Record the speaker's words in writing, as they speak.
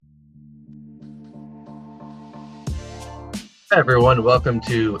Hi everyone, welcome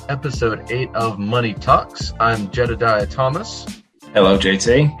to episode 8 of Money Talks. I'm Jedediah Thomas. Hello,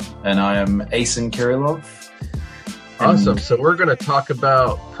 JT, and I am Asen Kirillov. Awesome. So we're going to talk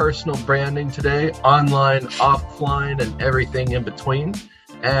about personal branding today, online, offline, and everything in between.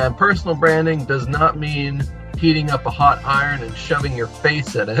 And personal branding does not mean heating up a hot iron and shoving your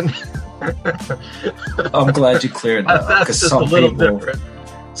face in it. I'm glad you cleared that up, because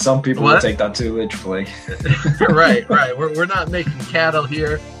some people will take that too literally. Right. We're not making cattle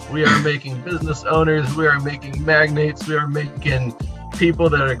here. We are making business owners. We are making magnates. We are making people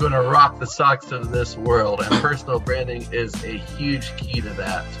that are going to rock the socks of this world. And personal branding is a huge key to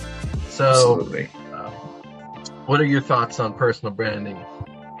that. So, absolutely. What are your thoughts on personal branding?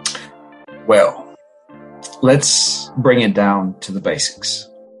 Well, let's bring it down to the basics.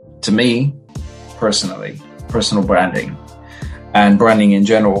 To me, personally, personal branding and branding in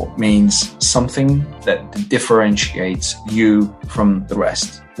general means something that differentiates you from the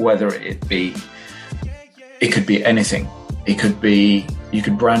rest, whether it could be anything. It could be, you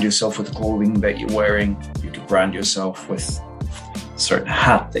could brand yourself with the clothing that you're wearing. You could brand yourself with a certain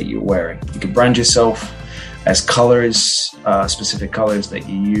hat that you're wearing. You could brand yourself as colors, specific colors that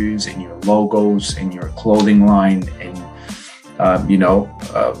you use in your logos, in your clothing line, in,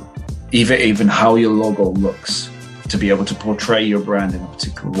 even how your logo looks, to be able to portray your brand in a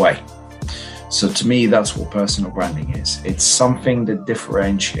particular way. So to me, that's what personal branding is. It's something that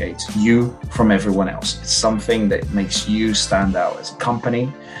differentiates you from everyone else. It's something that makes you stand out as a company,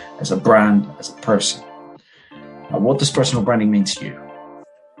 as a brand, as a person. Now, what does personal branding mean to you?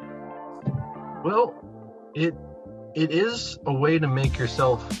 Well, it is a way to make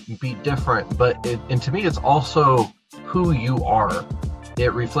yourself be different, and to me, it's also who you are.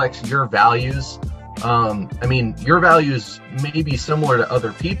 It reflects your values. Your values may be similar to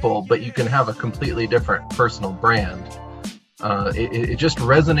other people, but you can have a completely different personal brand. It just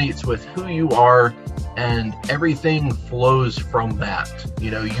resonates with who you are, and everything flows from that.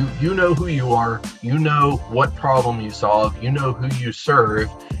 You know who you are, you know what problem you solve, you know who you serve,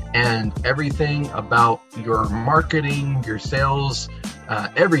 and everything about your marketing, your sales,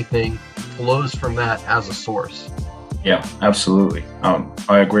 everything flows from that as a source. Yeah, absolutely.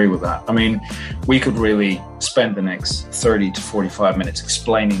 I agree with that. I mean, we could really spend the next 30 to 45 minutes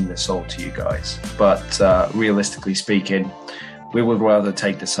explaining this all to you guys. But realistically speaking, we would rather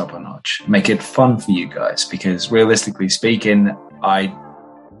take this up a notch, make it fun for you guys, because realistically speaking, I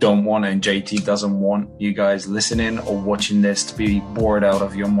don't want, and JT doesn't want you guys listening or watching this to be bored out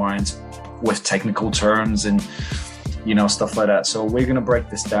of your minds with technical terms and, stuff like that. So we're going to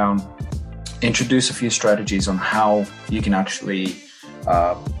break this down, introduce a few strategies on how you can actually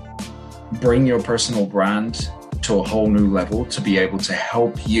bring your personal brand to a whole new level to be able to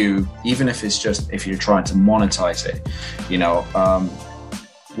help you, even if you're trying to monetize it.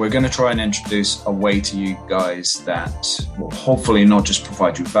 We're going to try and introduce a way to you guys that will hopefully not just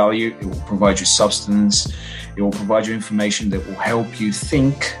provide you value, it will provide you substance, it will provide you information that will help you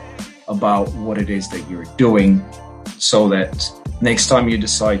think about what it is that you're doing, so that next time you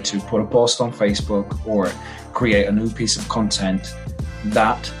decide to put a post on Facebook or create a new piece of content,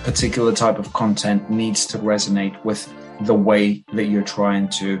 that particular type of content needs to resonate with the way that you're trying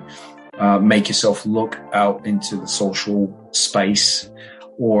to make yourself look out into the social space,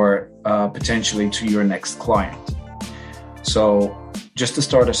 or potentially to your next client. So just to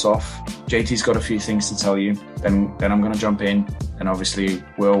start us off, JT's got a few things to tell you, then I'm going to jump in, and obviously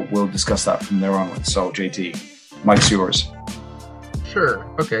we'll discuss that from there onwards. So JT, mic's yours. Sure.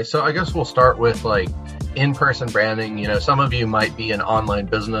 Okay. So I guess we'll start with in-person branding. Some of you might be an online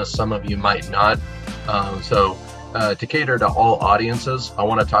business, some of you might not. To cater to all audiences, I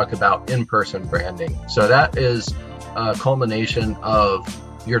want to talk about in-person branding. So that is a culmination of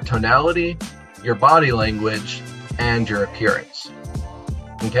your tonality, your body language, and your appearance.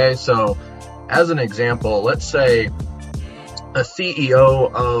 Okay. So as an example, let's say a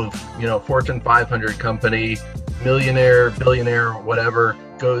CEO of, Fortune 500 company, millionaire, billionaire, whatever,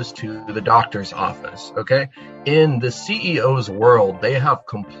 goes to the doctor's office. Okay. In the CEO's world, they have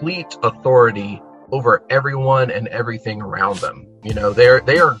complete authority over everyone and everything around them.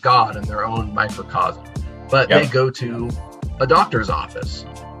 They are God in their own microcosm, but They go to a doctor's office.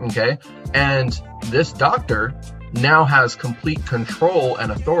 Okay. And this doctor now has complete control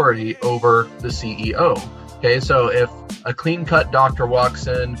and authority over the CEO. Okay. So if a clean cut doctor walks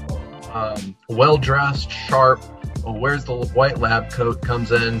in, well-dressed, sharp, wears the white lab coat,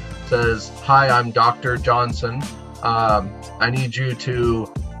 comes in, says, "Hi, I'm Dr. Johnson. I need you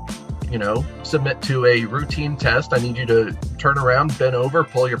to, submit to a routine test. I need you to turn around, bend over,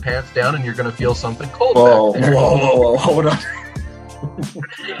 pull your pants down, and you're going to feel something cold back there." Whoa, hold on.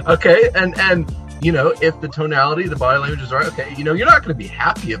 Okay, and you know, if the tonality, the body language is right, okay, you know, you're not going to be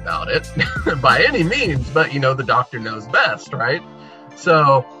happy about it by any means, but you know, the doctor knows best, right?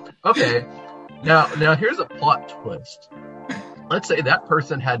 So, okay, now here's a plot twist. Let's say that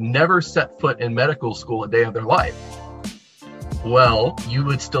person had never set foot in medical school a day of their life. Well, you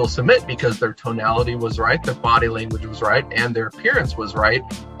would still submit because their tonality was right, their body language was right, and their appearance was right.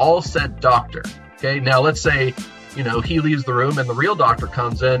 All said doctor. Okay, now let's say, you know, he leaves the room and the real doctor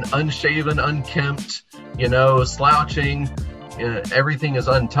comes in, unshaven, unkempt, you know, slouching, everything is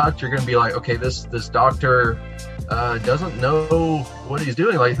untouched. You're going to be like, okay, this doctor doesn't know what he's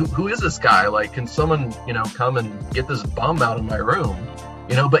doing. Like, who is this guy? Like, can someone, you know, come and get this bum out of my room?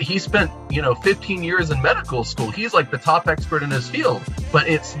 You know, but he spent, you know, 15 years in medical school. He's like the top expert in his field, but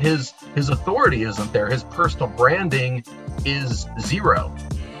it's his authority isn't there. His personal branding is zero.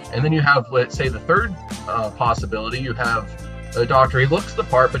 And then you have, let's say, the third possibility. You have a doctor. He looks the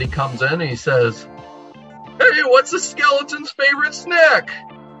part, but he comes in and he says, "Hey, what's a skeleton's favorite snack?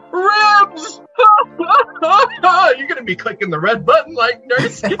 Ribs!" You're going to be clicking the red button like,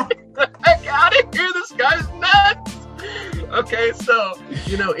 nurse, get the heck out of here. This guy's nuts. Okay, so,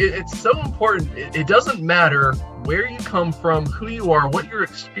 you know, it's so important. It doesn't matter where you come from, who you are, what your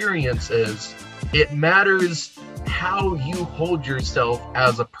experience is. It matters how you hold yourself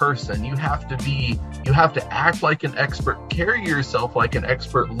as a person. You have to act like an expert, carry yourself like an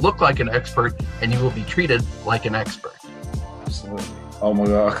expert, look like an expert, and you will be treated like an expert. Absolutely. Oh my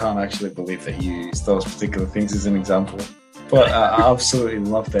God, I can't actually believe that you used those particular things as an example. But I absolutely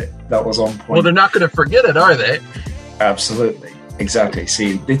loved it. That was on point. Well, they're not going to forget it, are they? Absolutely. Exactly.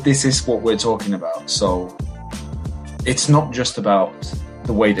 See, this is what we're talking about. So it's not just about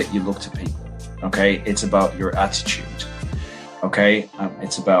the way that you look to people. Okay. It's about your attitude. Okay.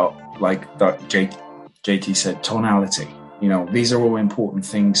 It's about, like JT said, tonality. You know, these are all important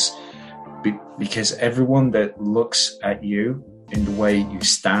things because everyone that looks at you in the way you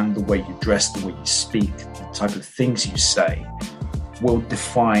stand, the way you dress, the way you speak, the type of things you say will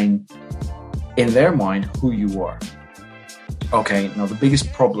define in their mind who you are. Okay, now the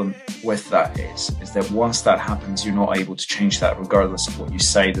biggest problem with that is that once that happens, you're not able to change that regardless of what you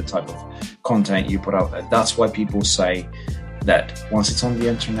say, the type of content you put out there. That's why people say that once it's on the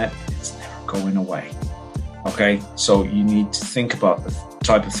internet, it's never going away. Okay, so you need to think about the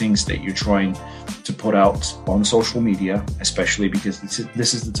type of things that you're trying to put out on social media, especially because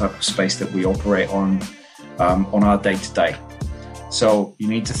this is the type of space that we operate on our day-to-day. So you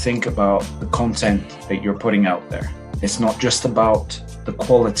need to think about the content that you're putting out there. It's not just about the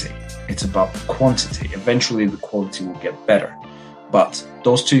quality, it's about the quantity. Eventually the quality will get better, but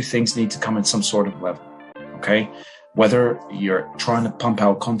those two things need to come at some sort of level, okay? Whether you're trying to pump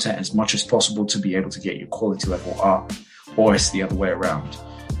out content as much as possible to be able to get your quality level up, or it's the other way around.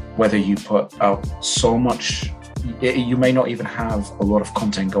 Whether you put out so much, you may not even have a lot of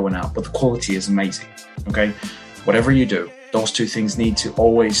content going out, but the quality is amazing, okay? Whatever you do, those two things need to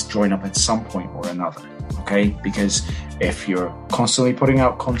always join up at some point or another, okay? Because if you're constantly putting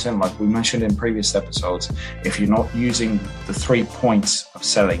out content, like we mentioned in previous episodes, if you're not using the 3 points of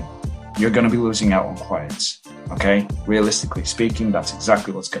selling, you're going to be losing out on clients, okay? Realistically speaking, that's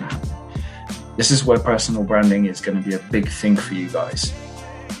exactly what's going to happen. This is where personal branding is going to be a big thing for you guys,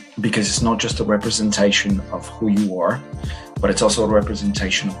 because it's not just a representation of who you are, but it's also a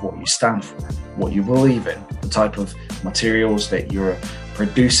representation of what you stand for, what you believe in, the type of materials that you're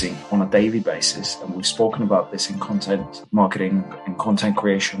producing on a daily basis. And we've spoken about this in content marketing and content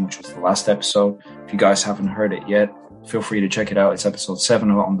creation, which was the last episode. If you guys haven't heard it yet, feel free to check it out. It's episode 7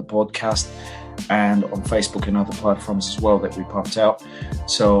 on the podcast and on Facebook and other platforms as well that we popped out.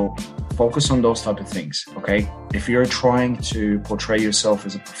 So focus on those type of things, okay? If you're trying to portray yourself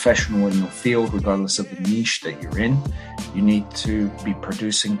as a professional in your field, regardless of the niche that you're in, you need to be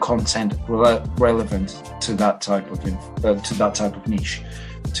producing content relevant to that type of niche,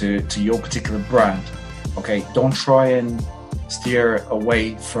 to your particular brand, okay? Don't try and steer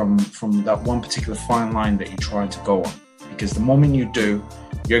away from that one particular fine line that you're trying to go on, because the moment you do,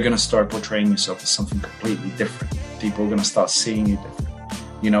 you're going to start portraying yourself as something completely different. People are going to start seeing you different.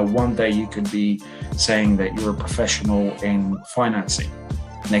 You know, one day you could be saying that you're a professional in financing.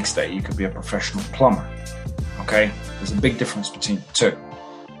 Next day you could be a professional plumber. Okay? There's a big difference between the two.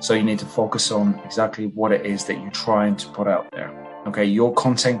 So you need to focus on exactly what it is that you're trying to put out there. Okay? Your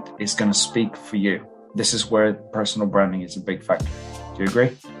content is going to speak for you. This is where personal branding is a big factor. Do you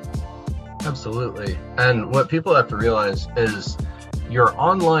agree? Absolutely. And what people have to realize is your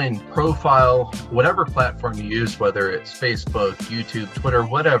online profile, whatever platform you use, whether it's Facebook, YouTube, Twitter,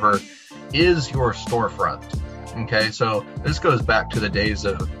 whatever, is your storefront. Okay, so this goes back to the days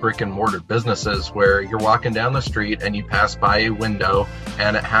of brick and mortar businesses where you're walking down the street and you pass by a window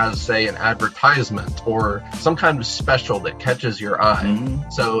and it has, say, an advertisement or some kind of special that catches your eye. Mm-hmm.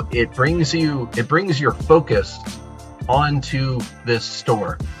 So it brings your focus onto this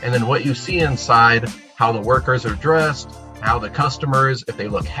store. And then what you see inside, how the workers are dressed, how the customers, if they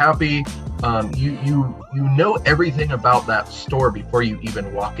look happy, you know everything about that store before you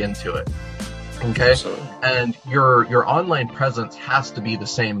even walk into it. Okay. Absolutely. And your online presence has to be the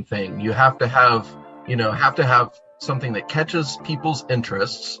same thing. You have to have something that catches people's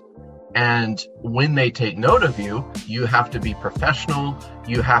interests. And when they take note of you, you have to be professional.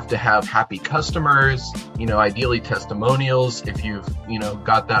 You have to have happy customers, ideally testimonials if you've,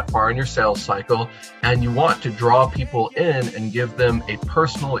 got that far in your sales cycle. And you want to draw people in and give them a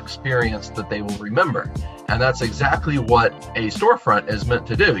personal experience that they will remember. And that's exactly what a storefront is meant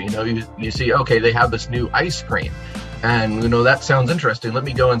to do. You see, okay, they have this new ice cream. And, that sounds interesting. Let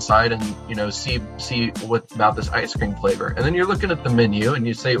me go inside and, see what about this ice cream flavor. And then you're looking at the menu and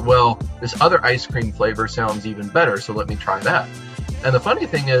you say, well, this other ice cream flavor sounds even better. So let me try that. And the funny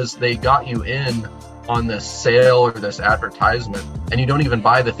thing is they got you in on this sale or this advertisement and you don't even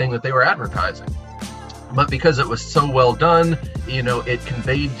buy the thing that they were advertising. But because it was so well done, it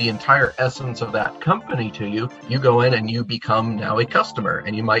conveyed the entire essence of that company to you. You go in and you become now a customer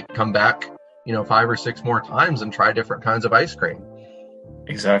and you might come back 5 or 6 more times and try different kinds of ice cream.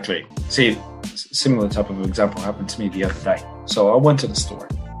 Exactly. See, similar type of example happened to me the other day. So I went to the store,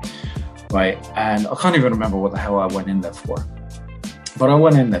 right? And I can't even remember what the hell I went in there for. But I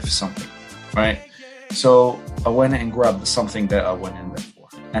went in there for something, right? So I went and grabbed something that I went in there for.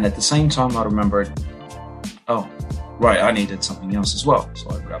 And at the same time, I remembered, oh, right, I needed something else as well. So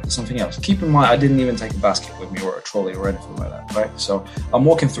I grabbed something else. Keep in mind, I didn't even take a basket with me or a trolley or anything like that, right? So I'm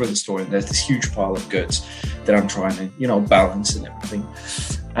walking through the store and there's this huge pile of goods that I'm trying to, balance and everything.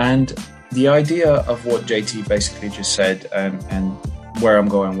 And the idea of what JT basically just said and where I'm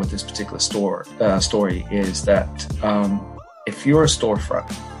going with this particular story is that if you're a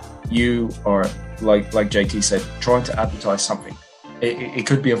storefront, you are, like JT said, trying to advertise something. It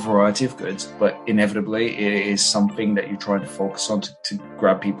could be a variety of goods, but inevitably it is something that you're trying to focus on to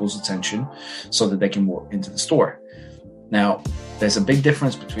grab people's attention so that they can walk into the store. Now, there's a big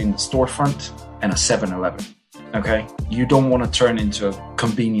difference between the storefront and a 7-Eleven, okay? You don't want to turn into a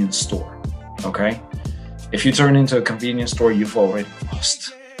convenience store, okay? If you turn into a convenience store, you've already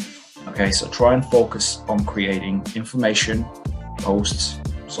lost, okay? So try and focus on creating information, posts,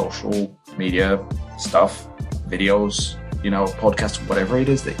 social media stuff, videos, podcast, whatever it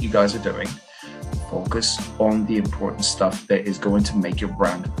is that you guys are doing. Focus on the important stuff that is going to make your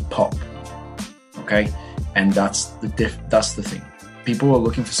brand pop. Okay? And that's the thing. People are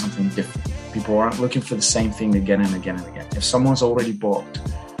looking for something different. People aren't looking for the same thing again and again and again. If someone's already bought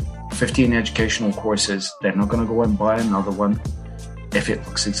 15 educational courses, they're not going to go and buy another one if it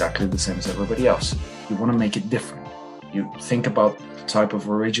looks exactly the same as everybody else. You want to make it different. You think about the type of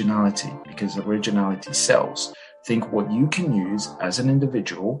originality, because originality sells. Think what you can use as an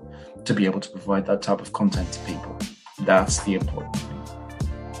individual to be able to provide that type of content to people. That's the important thing.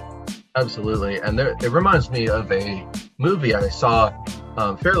 Absolutely. And it reminds me of a movie I saw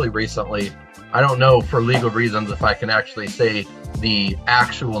fairly recently. I don't know for legal reasons if I can actually say the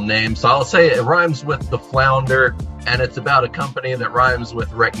actual name. So I'll say it rhymes with The Flounder, and it's about a company that rhymes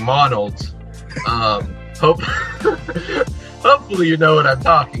with McDonald's. Hopefully you know what I'm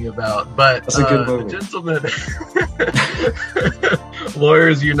talking about, but that's a good movie. The gentleman,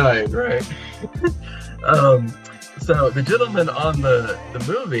 lawyers unite, right? So the gentleman on the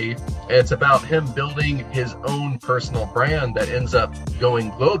movie, it's about him building his own personal brand that ends up going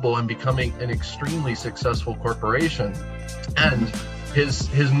global and becoming an extremely successful corporation. And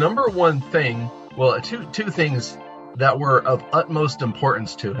his number one thing, well, two things that were of utmost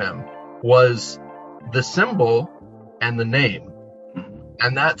importance to him was the symbol and the name.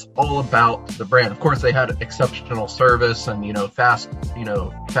 And that's all about the brand. Of course, they had exceptional service and, fast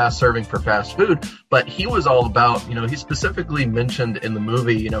serving for fast food. But he was all about, he specifically mentioned in the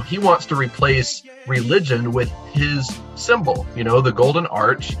movie, he wants to replace religion with his symbol, the golden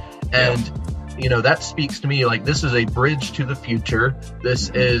arch. And, that speaks to me like this is a bridge to the future. This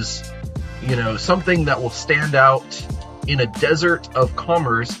is, something that will stand out in a desert of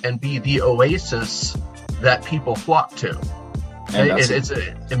commerce and be the oasis that people flock to. It's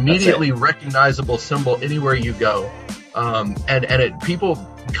an immediately recognizable symbol anywhere you go. People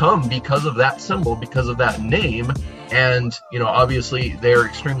come because of that symbol, because of that name. And, obviously they're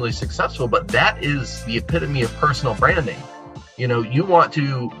extremely successful, but that is the epitome of personal branding. You want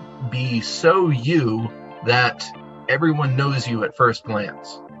to be so you that everyone knows you at first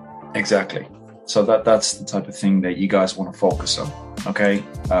glance. Exactly. So that's the type of thing that you guys want to focus on. Okay.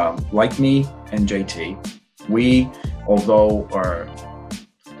 Like me and JT, we, although are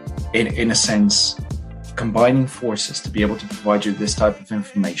in a sense combining forces to be able to provide you this type of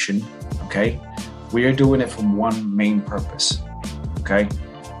information, okay, we are doing it from one main purpose. Okay.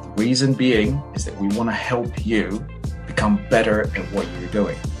 The reason being is that we want to help you become better at what you're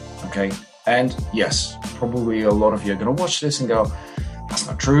doing. Okay. And yes, probably a lot of you are going to watch this and go, that's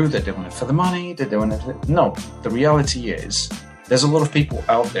not true. They're doing it for the money. They're doing it. No, the reality is there's a lot of people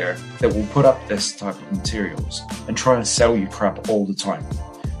out there that will put up this type of materials and try and sell you crap all the time.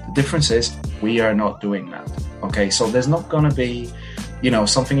 The difference is we are not doing that. Okay. So there's not going to be,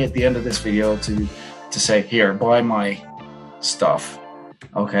 something at the end of this video to say, here, buy my stuff.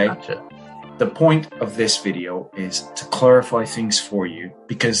 Okay. Gotcha. The point of this video is to clarify things for you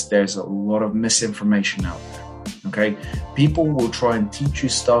because there's a lot of misinformation out there. Okay, people will try and teach you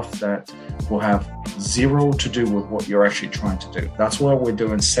stuff that will have zero to do with what you're actually trying to do. That's why we're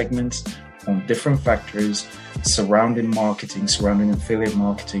doing segments on different factors surrounding marketing, surrounding affiliate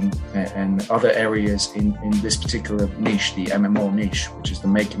marketing, and other areas in this particular niche, the MMO niche, which is the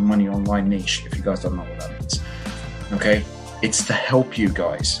making money online niche, if you guys don't know what that means. Okay, it's to help you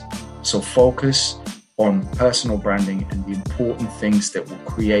guys. So focus on personal branding and the important things that will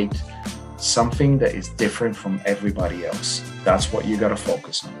create something that is different from everybody else. That's what you got to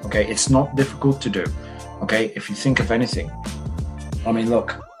focus on. Okay. It's not difficult to do. Okay. If you think of anything, I mean,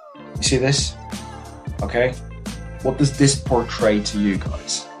 look, you see this? Okay. What does this portray to you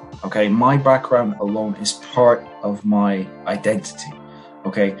guys? Okay. My background alone is part of my identity.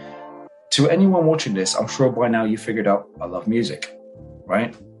 Okay. To anyone watching this, I'm sure by now you figured out I love music,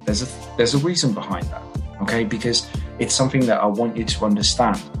 right? There's a reason behind that. Okay. Because it's something that I want you to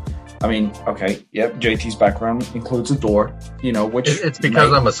understand. I mean, okay, yep, JT's background includes a door, which... It's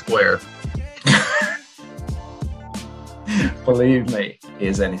because I'm a square. Believe me, he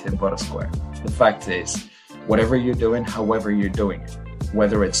is anything but a square. The fact is, whatever you're doing, however you're doing it,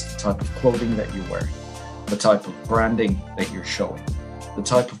 whether it's the type of clothing that you wear, the type of branding that you're showing, the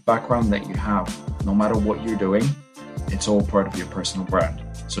type of background that you have, no matter what you're doing, it's all part of your personal brand.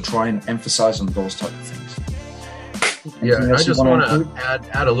 So try and emphasize on those type of things. Yeah, I just want to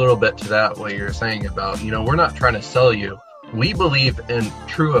add a little bit to that, what you're saying about, we're not trying to sell you. We believe in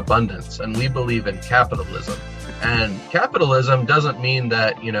true abundance and we believe in capitalism. And capitalism doesn't mean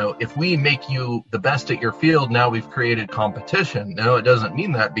that, if we make you the best at your field, now we've created competition. No, it doesn't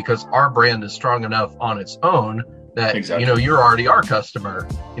mean that because our brand is strong enough on its own that, exactly. You're already our customer,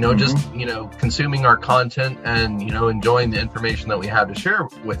 just, consuming our content and, enjoying the information that we have to share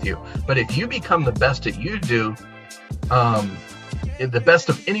with you. But if you become the best at you do, the best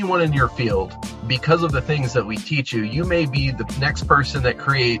of anyone in your field, because of the things that we teach you, you may be the next person that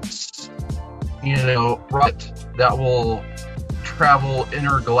creates, that will travel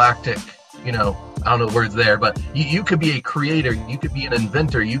intergalactic, I don't know the words there, but you could be a creator, you could be an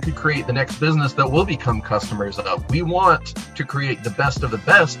inventor, you could create the next business that will become customers of. We want to create the best of the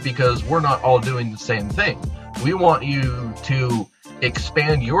best because we're not all doing the same thing. We want you to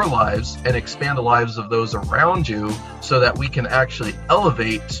expand your lives and expand the lives of those around you so that we can actually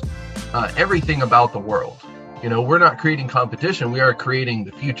elevate everything about the world. We're not creating competition, we are creating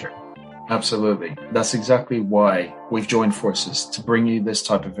the future. Absolutely. That's exactly why we've joined forces, to bring you this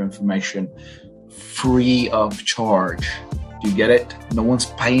type of information free of charge. Do you get it? No one's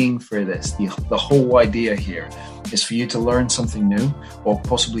paying for this. The whole idea here is for you to learn something new or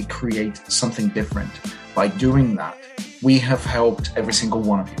possibly create something different. By doing that, we have helped every single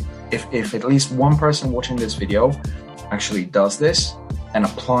one of you. If at least one person watching this video actually does this and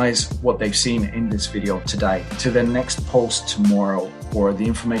applies what they've seen in this video today to their next post tomorrow, or the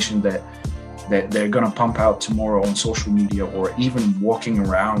information that they're going to pump out tomorrow on social media, or even walking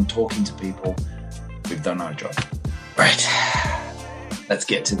around talking to people, we've done our job. Right. Let's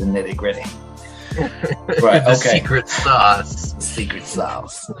get to the nitty gritty. Right. The Okay. secret sauce. The secret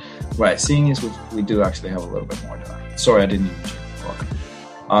sauce. Right. Seeing as we do actually have a little bit more time. Sorry, I didn't even check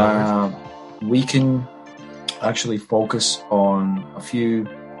the clock. We can actually focus on a few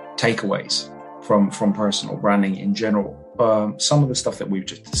takeaways from personal branding in general. Some of the stuff that we've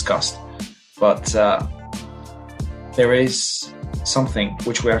just discussed, but there is something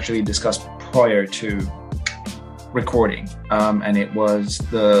which we actually discussed prior to recording, and it was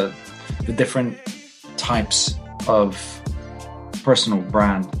the different types of personal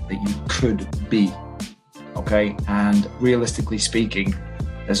brand that you could be. Okay, and realistically speaking,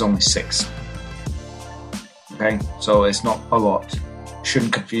 there's only 6. Okay, so it's not a lot.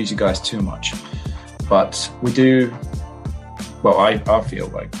 Shouldn't confuse you guys too much. but we do. Well, I feel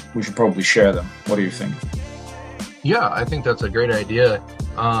like we should probably share them. What do you think? Yeah, I think that's a great idea.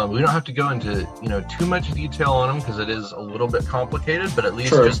 We don't have to go into too much detail on them because it is a little bit complicated, but at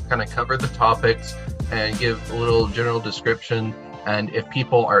least just kind of cover the topics and give a little general description. And if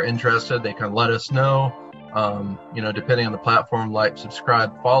people are interested, they can let us know. Depending on the platform, like, subscribe,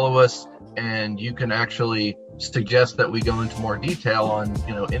 follow us, and you can actually suggest that we go into more detail on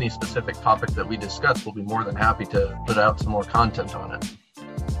any specific topic that we discuss. We'll be more than happy to put out some more content on it.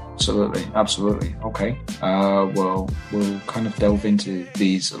 Absolutely. Okay. Well, we'll kind of delve into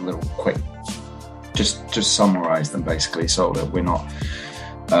these a little quick. Just summarize them basically, so that we're not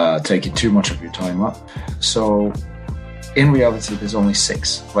taking too much of your time up. So, in reality, there's only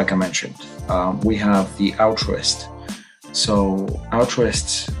 6, like I mentioned. We have the altruist. So,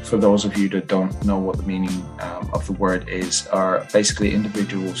 altruists, for those of you that don't know what the meaning of the word is, are basically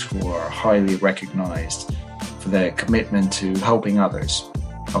individuals who are highly recognized for their commitment to helping others.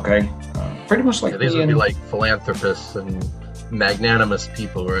 Okay, pretty much like these would be like philanthropists and magnanimous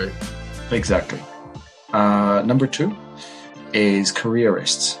people, right? Exactly. Number 2 is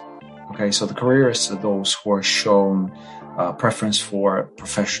careerists. Okay, so the careerists are those who are shown preference for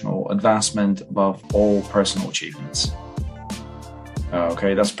professional advancement above all personal achievements.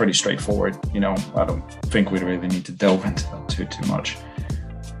 Okay, that's pretty straightforward. I don't think we really need to delve into that too much.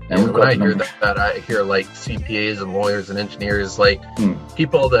 And when I hear that, I hear like CPAs and lawyers and engineers, like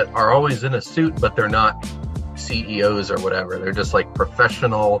people that are always in a suit, but they're not CEOs or whatever. They're just like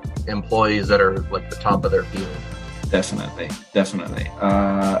professional employees that are like the top of their field. Definitely.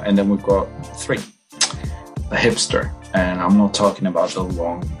 And then we've got 3, the hipster. And I'm not talking about the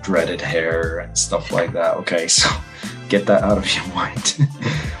long dreaded hair and stuff like that. Okay, so get that out of your mind.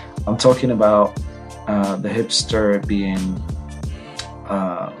 I'm talking about the hipster being...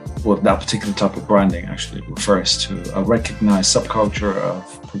 that particular type of branding actually refers to a recognized subculture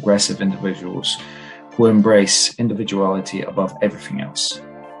of progressive individuals who embrace individuality above everything else.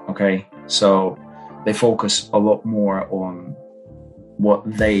 Okay, so they focus a lot more on what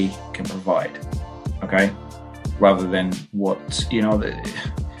they can provide. Okay, rather than what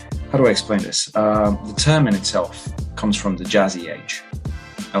how do I explain this? The term in itself comes from the Jazzy Age.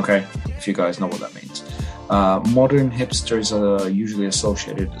 Okay, if you guys know what that means. Modern hipsters are usually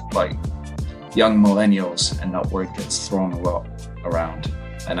associated with like young millennials, and that word gets thrown a lot around.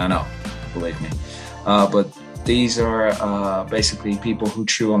 And I know, believe me. But these are basically people who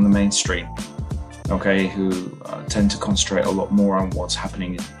chew on the mainstream, okay, who tend to concentrate a lot more on what's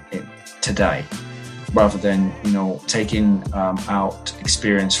happening in today, rather than, taking out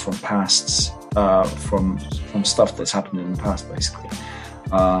experience from pasts, from stuff that's happened in the past, basically.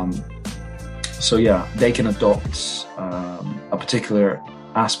 So yeah, they can adopt a particular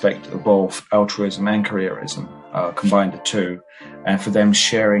aspect of both altruism and careerism, combine the two, and for them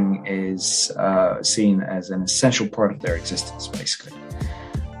sharing is seen as an essential part of their existence, basically.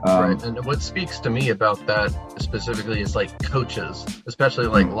 Right, and what speaks to me about that specifically is like coaches, especially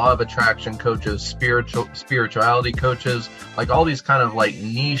like law of attraction coaches, spirituality coaches, like all these kind of like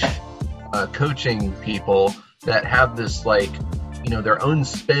niche coaching people that have this like, their own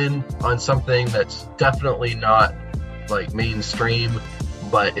spin on something that's definitely not like mainstream,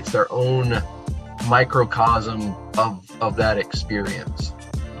 but it's their own microcosm of that experience.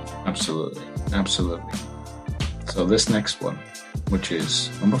 Absolutely. So this next one, which is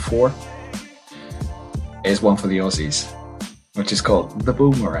number 4, is one for the Aussies, which is called the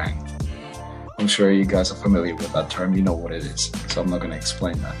boomerang. I'm sure you guys are familiar with that term. You know what it is, so I'm not going to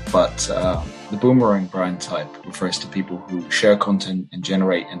explain that. But the boomerang brand type refers to people who share content and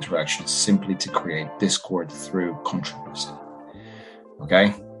generate interactions simply to create discord through controversy.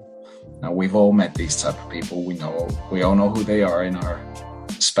 Okay? Now, we've all met these type of people. We all know who they are in our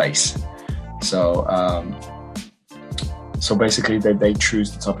space. So basically, they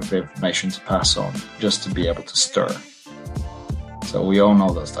choose the type of information to pass on just to be able to stir. So we all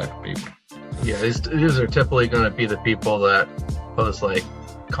know those type of people. Yeah, these are typically going to be the people that post like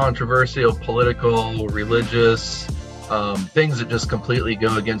controversial, political, religious, things that just completely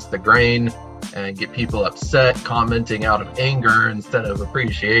go against the grain and get people upset, commenting out of anger instead of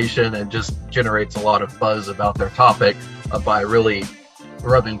appreciation, and just generates a lot of buzz about their topic by really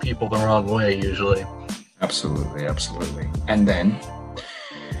rubbing people the wrong way usually. Absolutely. And then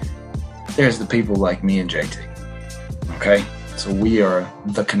there's the people like me and JT. Okay, so we are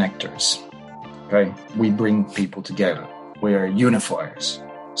the connectors. Okay, we bring people together. We are unifiers,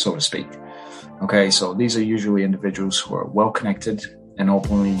 so to speak. Okay, so these are usually individuals who are well connected and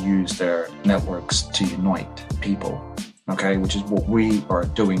openly use their networks to unite people. Okay, which is what we are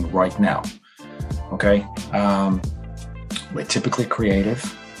doing right now. Okay. We're typically creative.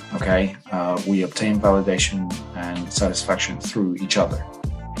 Okay. We obtain validation and satisfaction through each other.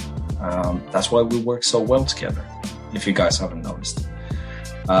 That's why we work so well together, if you guys haven't noticed.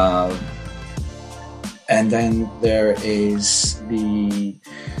 And then there is the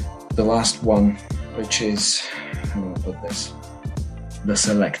last one, which is, I'm going to put this, the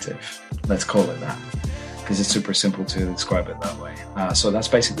selective. Let's call it that, because it's super simple to describe it that way. So that's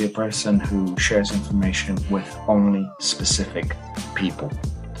basically a person who shares information with only specific people.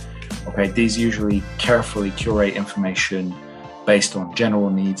 Okay, these usually carefully curate information based on general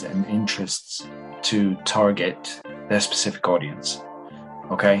needs and interests to target their specific audience.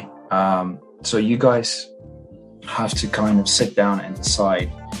 Okay, so you guys have to kind of sit down and decide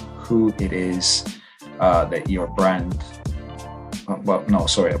who it is that your brand, what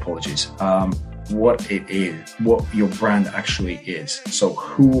it is, what your brand actually is. So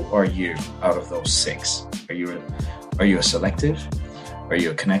who are you out of those six? Are you a selective? Are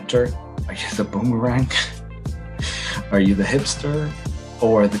you a connector? Are you the boomerang? Are you the hipster,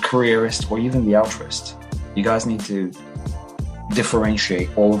 or the careerist, or even the altruist? You guys need to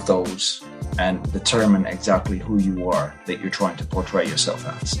differentiate all of those and determine exactly who you are that you're trying to portray yourself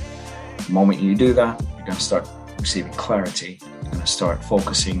as. The moment you do that, you're going to start receiving clarity. You're going to start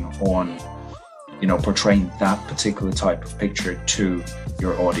focusing on, portraying that particular type of picture to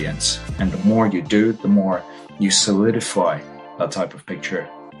your audience. And the more you do, the more you solidify that type of picture,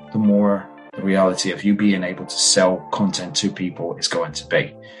 the more the reality of you being able to sell content to people is going to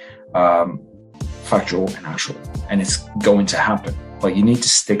be factual and actual, and it's going to happen. But you need to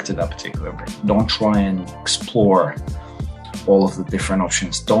stick to that particular bit. Don't try and explore all of the different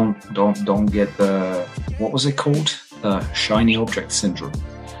options. Don't get the, what was it called? The shiny object syndrome,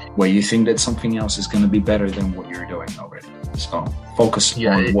 where you think that something else is going to be better than what you're doing already. So focus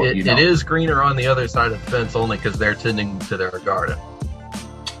on what you know. It is greener on the other side of the fence only because they're tending to their garden.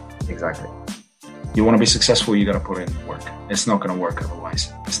 Exactly. You want to be successful, you got to put in work. It's not going to work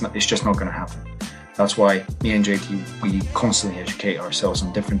otherwise. It's just not going to happen. That's why me and JT, we constantly educate ourselves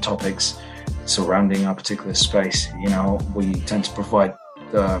on different topics surrounding our particular space. We tend to provide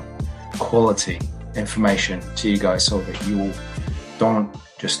the quality information to you guys so that you don't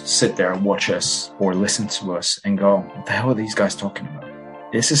just sit there and watch us or listen to us and go, what the hell are these guys talking about?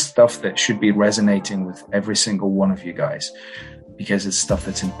 This is stuff that should be resonating with every single one of you guys, because it's stuff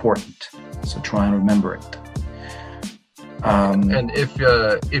that's important. So try and remember it. And if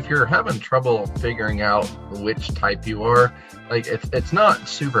you're having trouble figuring out which type you are, like it's not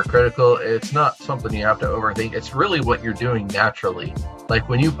super critical. It's not something you have to overthink. It's really what you're doing naturally. Like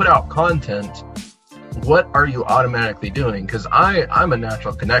when you put out content, what are you automatically doing? Because I'm a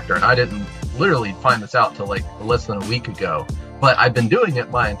natural connector, and I didn't literally find this out till like less than a week ago. But I've been doing it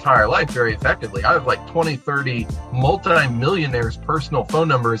my entire life very effectively. I have like 20, 30 multi-millionaires' personal phone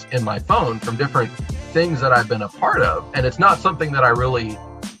numbers in my phone from different things that I've been a part of. And it's not something that I really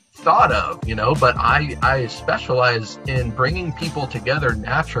thought of, but I specialize in bringing people together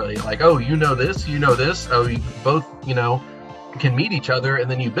naturally. Like, oh, you know this. Oh, you both, can meet each other, and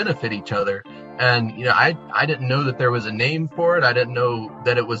then you benefit each other. And, I didn't know that there was a name for it. I didn't know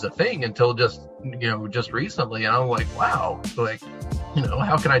that it was a thing until just recently. And I'm like, wow, like,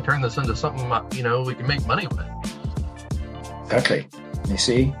 how can I turn this into something, we can make money with? Exactly. You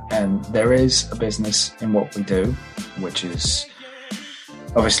see, and there is a business in what we do, which is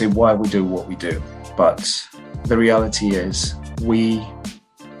obviously why we do what we do. But the reality is we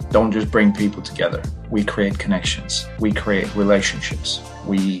don't just bring people together. We create connections. We create relationships.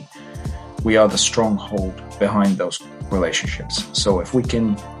 We are the stronghold behind those relationships. So if we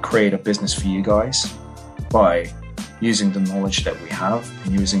can create a business for you guys by using the knowledge that we have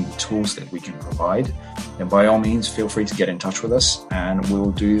and using the tools that we can provide, then by all means, feel free to get in touch with us, and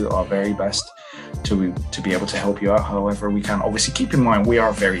we'll do our very best to be able to help you out however we can. Obviously, keep in mind, we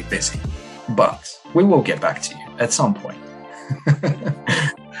are very busy, but we will get back to you at some point.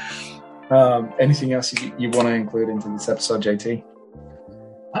 Anything else you want to include into this episode, JT?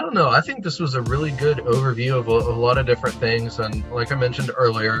 I don't know. I think this was a really good overview of a lot of different things. And like I mentioned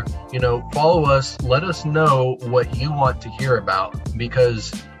earlier, follow us. Let us know what you want to hear about,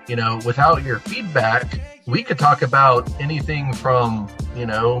 because, without your feedback, we could talk about anything from,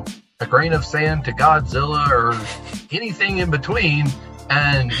 a grain of sand to Godzilla or anything in between.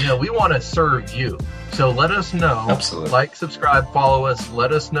 And, we want to serve you. So let us know. Absolutely. Like, subscribe, follow us.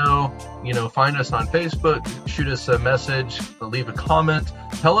 Let us know, find us on Facebook, shoot us a message, leave a comment.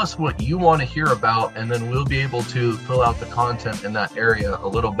 Tell us what you want to hear about, and then we'll be able to fill out the content in that area a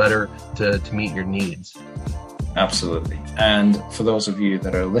little better to meet your needs. Absolutely. And for those of you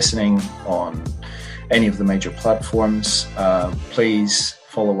that are listening on any of the major platforms, please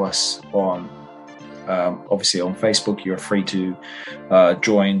follow us on, obviously on Facebook. You're free to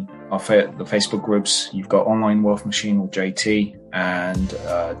join the Facebook groups. You've got Online Wealth Machine with JT, and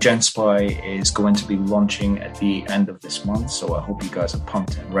GenSpy is going to be launching at the end of this month. So I hope you guys are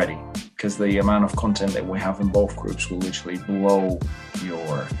pumped and ready, because the amount of content that we have in both groups will literally blow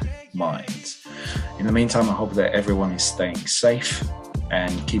your minds. In the meantime, I hope that everyone is staying safe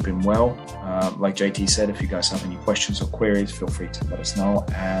and keeping well. Like JT said, if you guys have any questions or queries, feel free to let us know,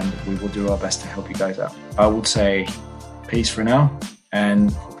 and we will do our best to help you guys out. I would say peace for now,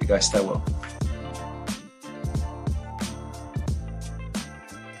 and hope you guys stay well.